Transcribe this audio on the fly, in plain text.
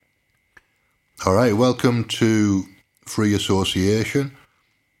All right, welcome to Free Association.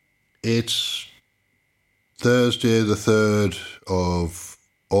 It's Thursday, the 3rd of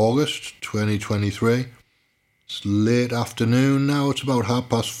August, 2023. It's late afternoon now, it's about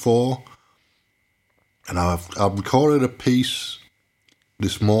 4:30. And I've recorded a piece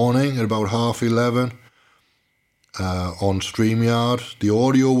this morning at about 11:30 on StreamYard. The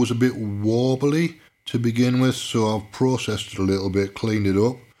audio was a bit wobbly to begin with, so I've processed it a little bit, cleaned it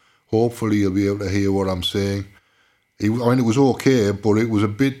up. Hopefully you'll be able to hear what I'm saying. It was okay, but it was a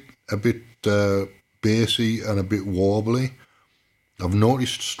bit bassy and a bit wobbly. I've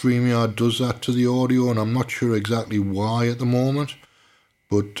noticed StreamYard does that to the audio, and I'm not sure exactly why at the moment,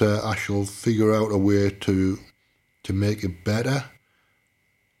 but I shall figure out a way to make it better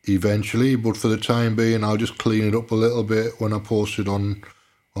eventually. But for the time being, I'll just clean it up a little bit when I post it on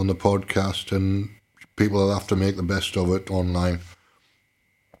the podcast, and people will have to make the best of it online.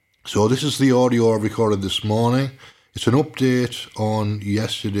 So this is the audio I recorded this morning. It's an update on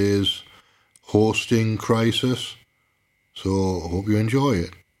yesterday's hosting crisis. So I hope you enjoy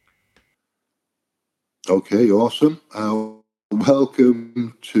it. Okay, awesome.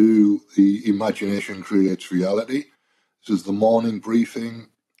 Welcome to the Imagination Creates Reality. This is the morning briefing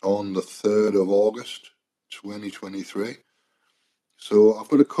on the 3rd of August, 2023. So I've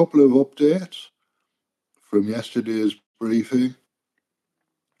got a couple of updates from yesterday's briefing.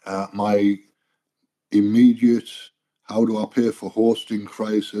 My immediate how do I pay for hosting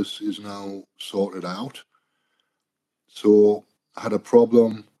crisis is now sorted out. So I had a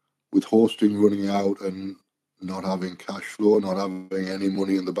problem with hosting running out and not having cash flow, not having any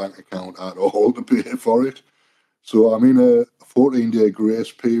money in the bank account at all to pay for it. So I'm in a 14-day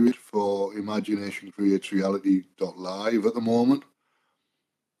grace period for Imagination Creates Reality.live at the moment.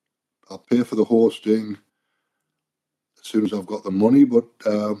 I'll pay for the hosting as soon as I've got the money, but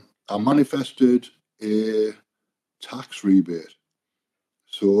I manifested a tax rebate.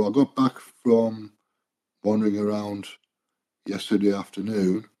 So I got back from wandering around yesterday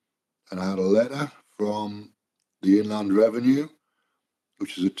afternoon, and I had a letter from the Inland Revenue,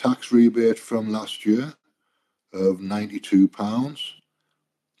 which is a tax rebate from last year of £92.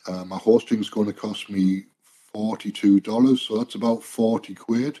 My hosting's going to cost me $42, so that's about 40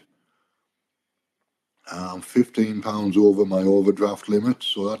 quid. I'm £15 over my overdraft limit,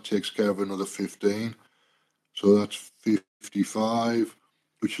 so that takes care of another 15. So that's 55,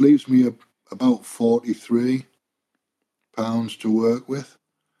 which leaves me about 43 pounds to work with,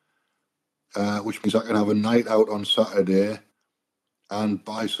 which means I can have a night out on Saturday and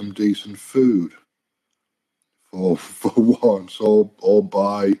buy some decent food for once, or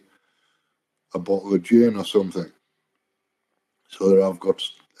buy a bottle of gin or something, so that I've got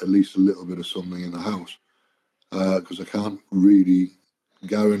at least a little bit of something in the house, because I can't really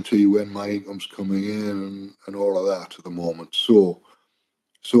guarantee when my income's coming in and all of that at the moment. So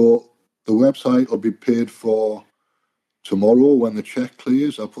the website will be paid for tomorrow when the check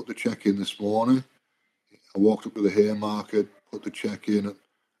clears. I put the check in this morning. I walked up to the Haymarket, put the check in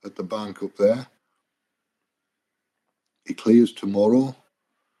at the bank up there. It clears tomorrow,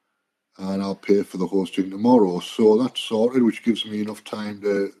 and I'll pay for the hosting tomorrow. So that's sorted, which gives me enough time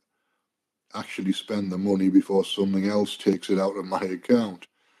to actually spend the money before something else takes it out of my account.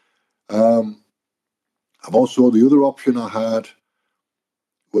 I've also, the other option I had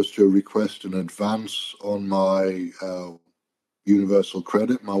was to request an advance on my universal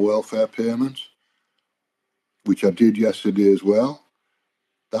credit, my welfare payment, which I did yesterday as well.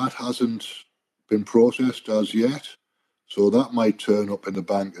 That hasn't been processed as yet, so that might turn up in the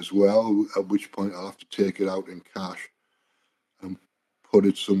bank as well, at which point I'll have to take it out in cash and put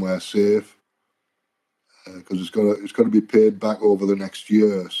it somewhere safe, because it's got to be paid back over the next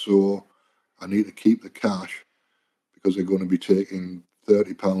year. So I need to keep the cash, because they're going to be taking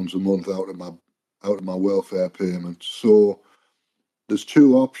 £30 a month out of my welfare payments. So there's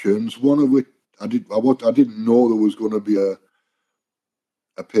two options. One of which I didn't know there was going to be a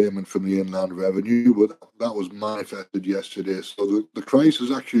payment from the Inland Revenue, but that was manifested yesterday. So the crisis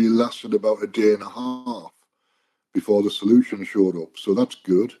actually lasted about a day and a half before the solution showed up. So that's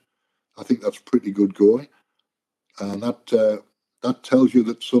good. I think that's pretty good going, and that tells you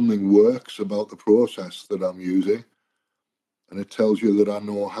that something works about the process that I'm using, and it tells you that I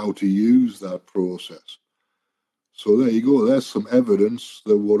know how to use that process. So there you go. There's some evidence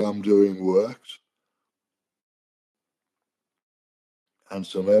that what I'm doing works, and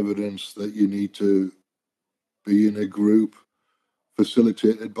some evidence that you need to be in a group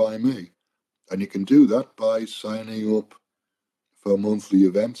facilitated by me. And you can do that by signing up for monthly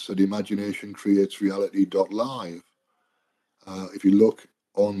events at imaginationcreatesreality.live. If you look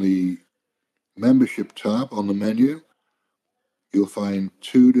on the membership tab on the menu, you'll find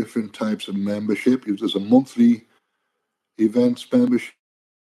two different types of membership. There's a monthly events membership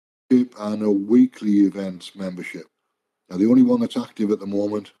and a weekly events membership. Now, the only one that's active at the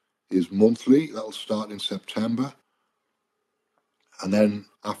moment is monthly. That'll start in September. And then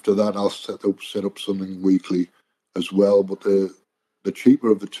after that, I'll set up something weekly as well. But the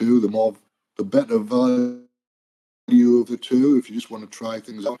cheaper of the two, the better value of the two, if you just want to try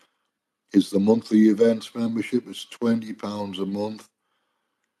things out, is the monthly events membership. It's £20 a month,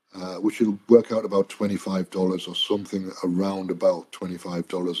 which will work out about $25 or something around about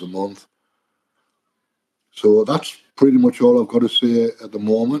 $25 a month. So that's pretty much all I've got to say at the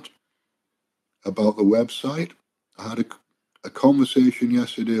moment about the website. I had a conversation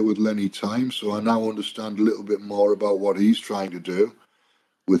yesterday with Lenny Time, so I now understand a little bit more about what he's trying to do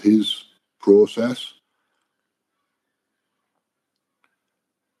with his process.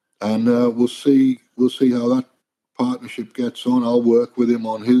 And we'll see how that partnership gets on. I'll work with him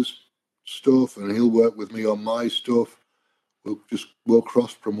on his stuff, and he'll work with me on my stuff. We'll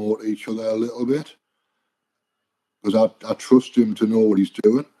cross promote each other a little bit, because I trust him to know what he's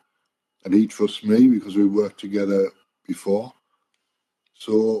doing, and he trusts me because we worked together before.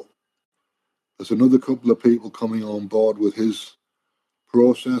 So there's another couple of people coming on board with his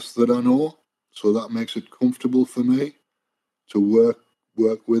process that I know, so that makes it comfortable for me to work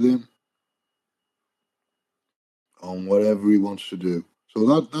with him on whatever he wants to do.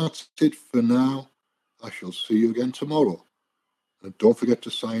 So that's it for now. I shall see you again tomorrow. And don't forget to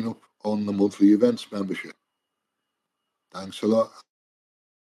sign up on the monthly events membership. Thanks a lot,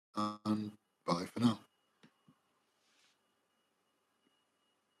 and bye for now.